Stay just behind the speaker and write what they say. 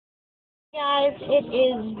Guys, it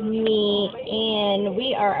is me, and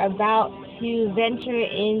we are about to venture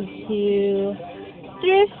into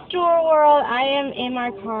thrift store world. I am in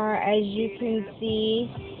my car, as you can see,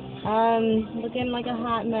 looking like a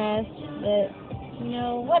hot mess, but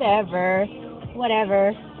whatever.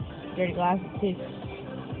 Dirty glasses too.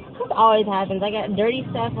 This always happens. I got dirty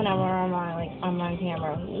stuff when I'm on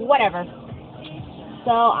camera. Whatever.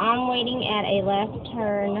 So I'm waiting at a left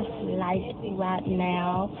turn light right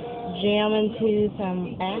now, jamming to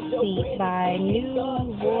some Backseat by New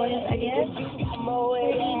Boys, I guess.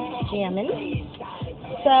 Jamming.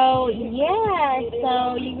 So yeah,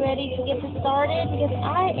 so you ready to get this started? Because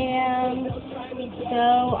I am. So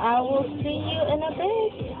I will see you in a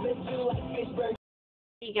bit.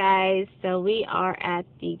 Hey guys, so we are at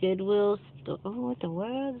the Goodwill store. Oh, what the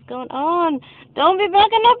world is going on? Don't be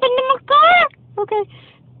backing up into my car! Okay.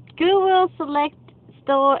 Goodwill Select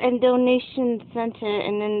Store and Donation Center,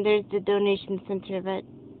 and then there's the donation center right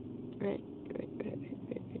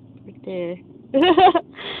there.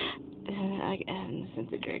 I'm in the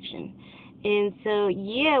center direction. And so,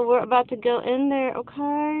 yeah, we're about to go in there,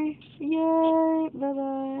 okay? Yay!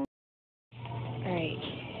 Bye-bye. Alright,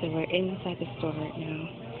 so we're inside the store right now,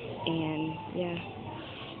 and yeah,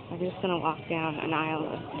 I'm just gonna walk down an aisle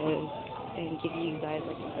of clothes and give you guys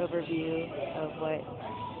like an overview of what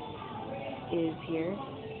is here,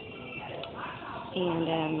 and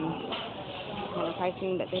kind of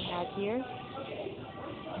pricing that they have here,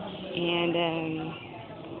 and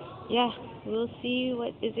yeah, we'll see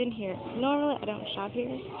what is in here. Normally I don't shop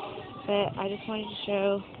here, but I just wanted to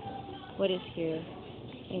show what is here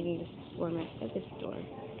in this format of this store.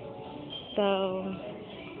 So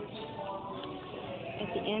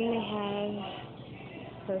at the end they have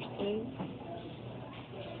purses,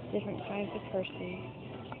 different kinds of purses,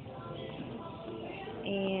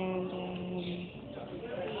 and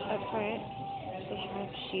up front they have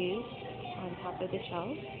shoes on top of the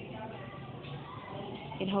shelf,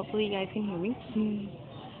 and hopefully you guys can hear me.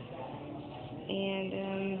 And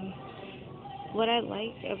what I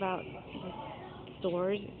like about the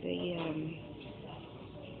stores, they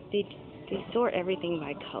sort everything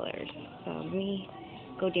by colors. So let me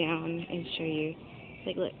go down and show you.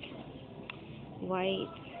 Like, look, white,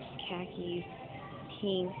 khakis,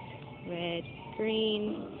 pink, red,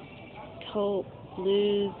 green, taupe,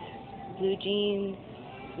 blues, blue jeans,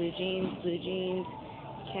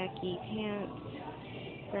 khaki pants,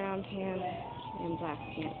 brown pants, and black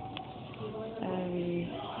pants.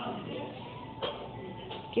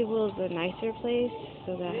 Goodwill's a nicer place,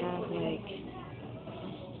 so they have like,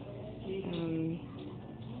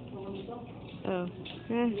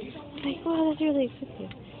 like, wow, that's really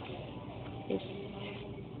expensive. It's,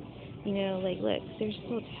 like, look, there's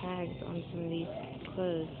still tags on some of these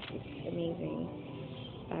clothes. It's amazing.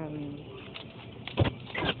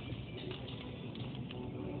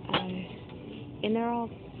 And they're all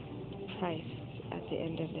priced at the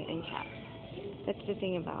end of the end cap. That's the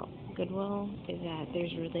thing about Goodwill, is that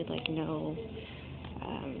there's really like no,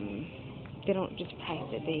 they don't just price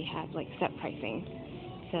it, they have like set pricing.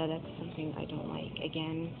 So that's something I don't like.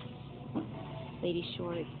 Again, lady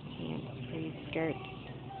shorts, pants, and skirts.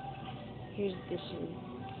 Here's dishes.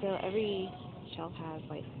 So every shelf has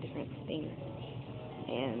like different things.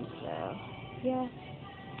 And so, yeah,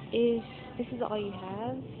 if this is all you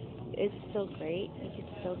have, it's still great. You can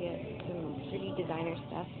still get some pretty designer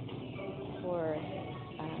stuff for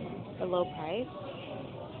a low price,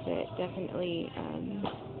 but definitely,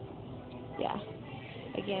 yeah.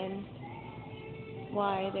 Again,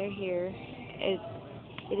 why they're here is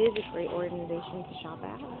it is a great organization to shop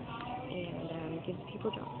at, and gives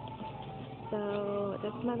people jobs. So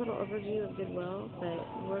that's my little overview of Goodwill, but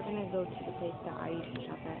we're gonna go to the place that I used to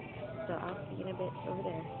shop at. So I'll see you in a bit over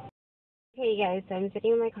there. Hey guys, so I'm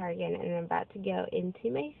sitting in my car again, and I'm about to go into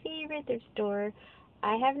my favorite thrift store.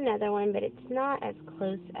 I have another one, but it's not as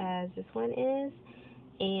close as this one is.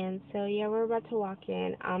 And so yeah, we're about to walk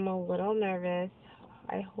in. I'm a little nervous.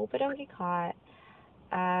 I hope I don't get caught.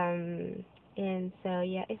 And so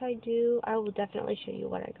yeah, if I do, I will definitely show you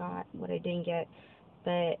what I got, what I didn't get.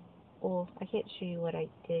 But well, I can't show you what I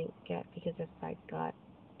didn't get, because if I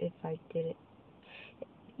did it,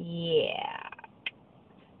 yeah,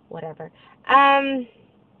 whatever.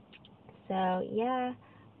 So yeah,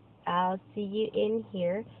 I'll see you in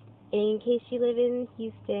here. In case you live in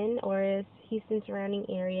Houston or Houston surrounding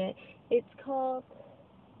area, it's called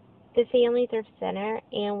the Family Thrift Center,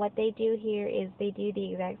 and what they do here is they do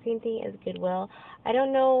the exact same thing as Goodwill. I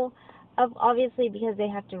don't know, obviously because they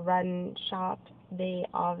have to run shop, they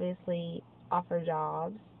obviously offer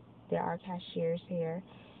jobs. There are cashiers here.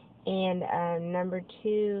 And number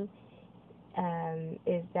two,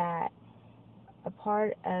 is that a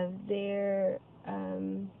part of their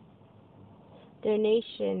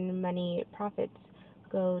donation money profits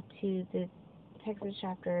go to the Texas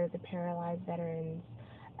chapter of the Paralyzed Veterans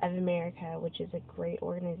of America, which is a great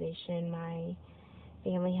organization. My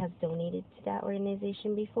family has donated to that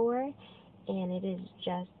organization before, and it is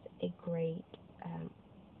just a great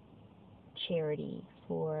charity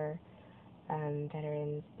for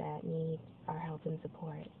veterans that need our help and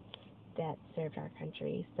support that served our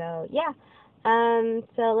country. So yeah,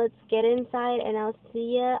 so let's get inside, and I'll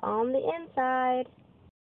see you on the inside.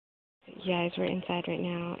 Yeah, guys, we're inside right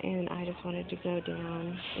now, and I just wanted to go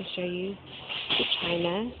down and show you the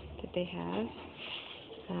china that they have.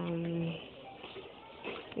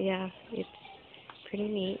 Yeah, it's pretty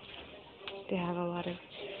neat. They have a lot of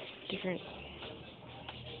different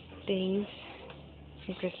things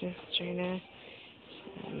from Christmas china.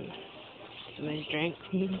 Somebody's drink.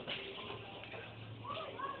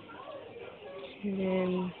 And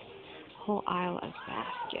then a whole aisle of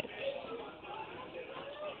baskets.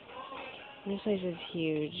 This place is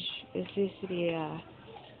huge. This used to be a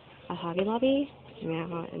Hobby Lobby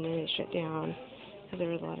now, and then it shut down because there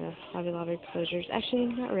were a lot of Hobby Lobby closures. Actually,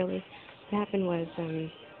 not really. What happened was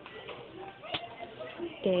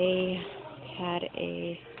they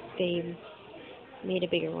made a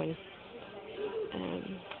bigger one.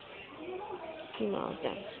 All of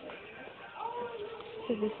them.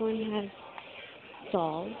 So this one has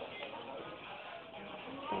dolls,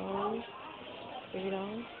 baby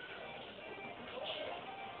dolls,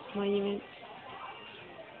 monuments,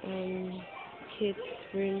 kids'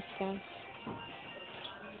 room stuff,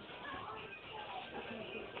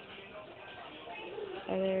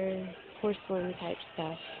 other porcelain type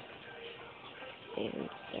stuff, and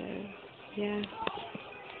yeah,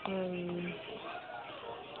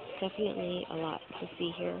 definitely a lot to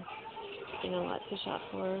see here and a lot to shop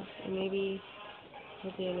for, and maybe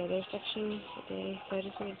we'll do another section today. So I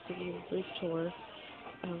just wanted to give you a brief tour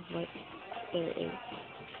of what there is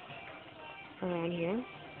around here.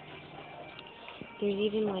 There's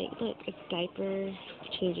even look, a diaper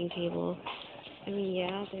changing table. I mean,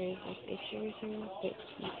 yeah, there's pictures here, but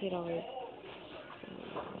you could always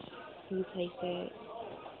replace it,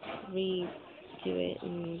 redo it,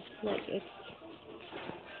 and look, it's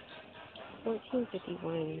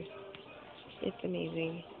 $14.51. It's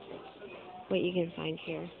amazing what you can find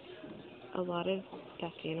here. A lot of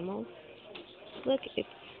stuffed animals. Look, it's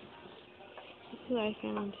who I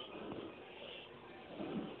found.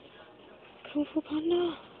 Kung Fu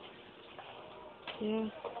Panda. Yeah.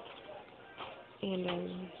 And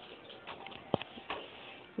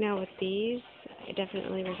now with these, I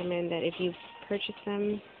definitely recommend that if you purchase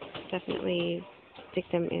them, definitely stick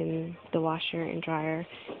them in the washer and dryer.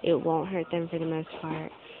 It won't hurt them for the most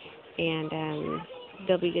part, and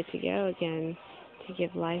they'll be good to go again to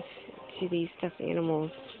give life to these stuffed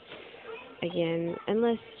animals again.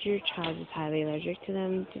 Unless your child is highly allergic to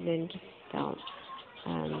them, then just don't.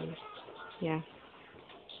 Yeah.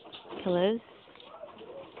 Pillows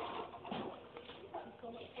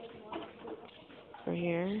for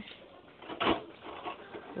here.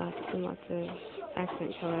 Lots and lots of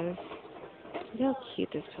accent pillows. Look how cute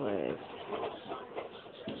this pillow is.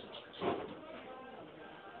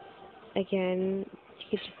 Again, you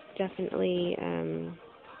could just definitely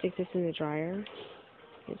stick this in the dryer.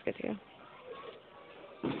 It's good to go.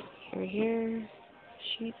 Over here,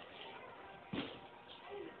 sheets,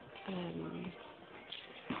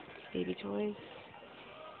 baby toys.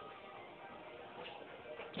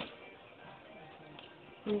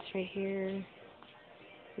 And this right here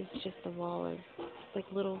is just a wall of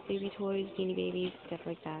little baby toys, Beanie Babies, stuff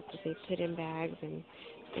like that they put in bags, and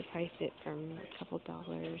they priced it from a couple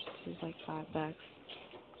dollars to $5.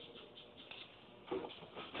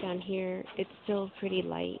 Down here, it's still pretty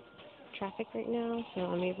light traffic right now, so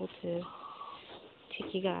I'm able to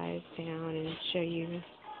take you guys down and show you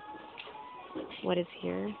what is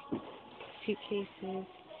here. Suitcases.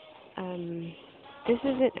 This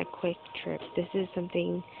isn't a quick trip. This is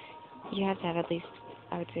something you have to have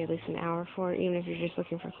I would say at least an hour for, even if you're just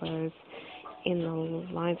looking for clothes. And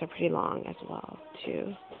the lines are pretty long as well,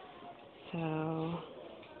 too. So,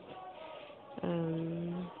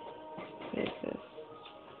 what is this?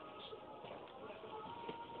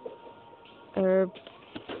 Herb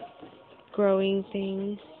growing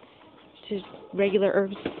thing. Just regular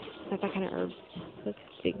herbs. Not that kind of herbs. Look,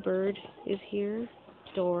 Big Bird is here.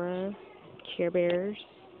 Dora. Care Bears.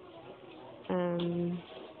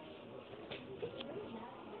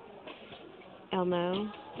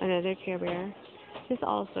 Elmo, another Care Bear. Just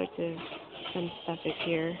all sorts of fun stuff is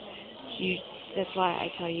here. That's why I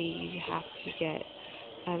tell you, you have to get,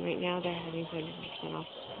 right now they're having 70% off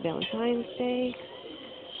Valentine's Day.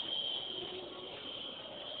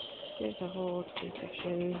 There's a whole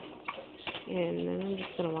section, and then I'm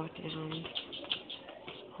just going to walk down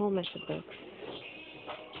a whole mess of books.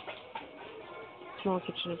 Small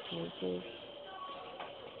kitchen appliances.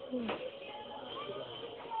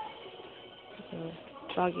 So,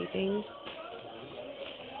 doggy things.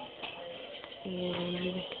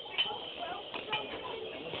 And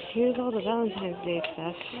here's all the Valentine's Day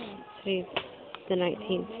stuff. Today's the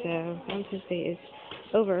 19th, so Valentine's Day is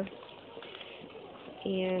over.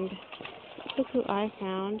 And look who I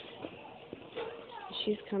found.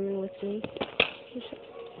 She's coming with me.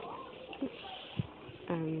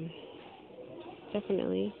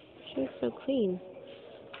 Definitely. She looks so clean.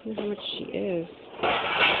 I wonder how much she is.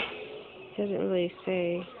 It doesn't really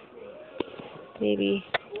say. Maybe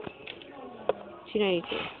 $2.92.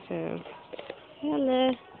 So,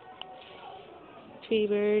 hello, Tweety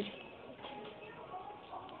Bird.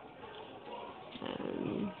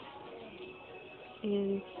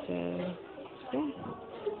 And so, yeah.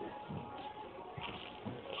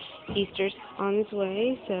 Easter's on its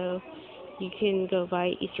way, so you can go buy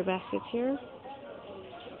Easter baskets here.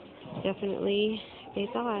 Definitely a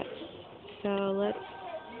thought. So let's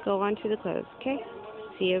go on to the clothes, okay?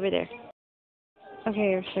 See you over there.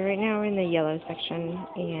 Okay, so right now we're in the yellow section,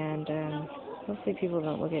 and hopefully people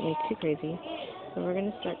don't look at me too crazy. So we're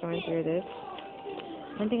going to start going through this.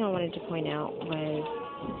 One thing I wanted to point out was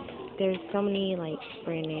there's so many like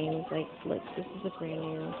brand names. Like, look, this is a brand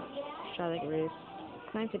new Charlotte Russe.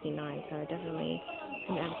 It's $9.59, so I definitely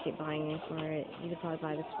can advocate buying for it. You could probably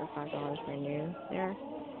buy this for $5 brand new there.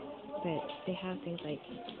 But they have things like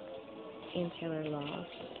Ann Taylor Loft,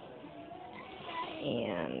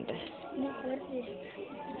 and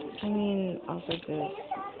I mean all sorts of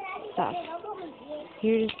stuff.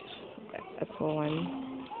 Here's a cool one.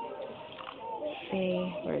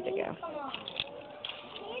 Where did it go?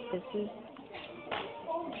 This is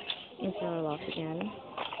Ann Taylor Loft again.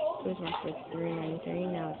 It was marked for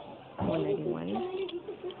 $3.93. Now it's $1.91.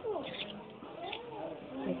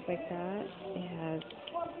 Looks like that. It has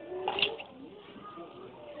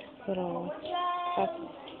little cuff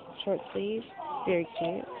short sleeves, very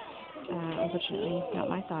cute. Unfortunately, not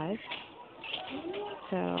my size.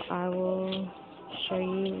 So I will show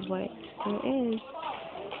you what it is.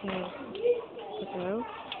 There's Goodwill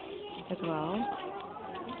as well.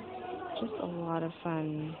 Just a lot of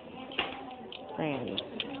fun brands.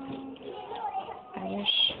 I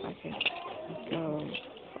wish I could go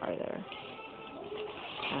farther.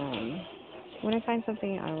 When I find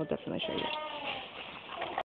something, I will definitely show you.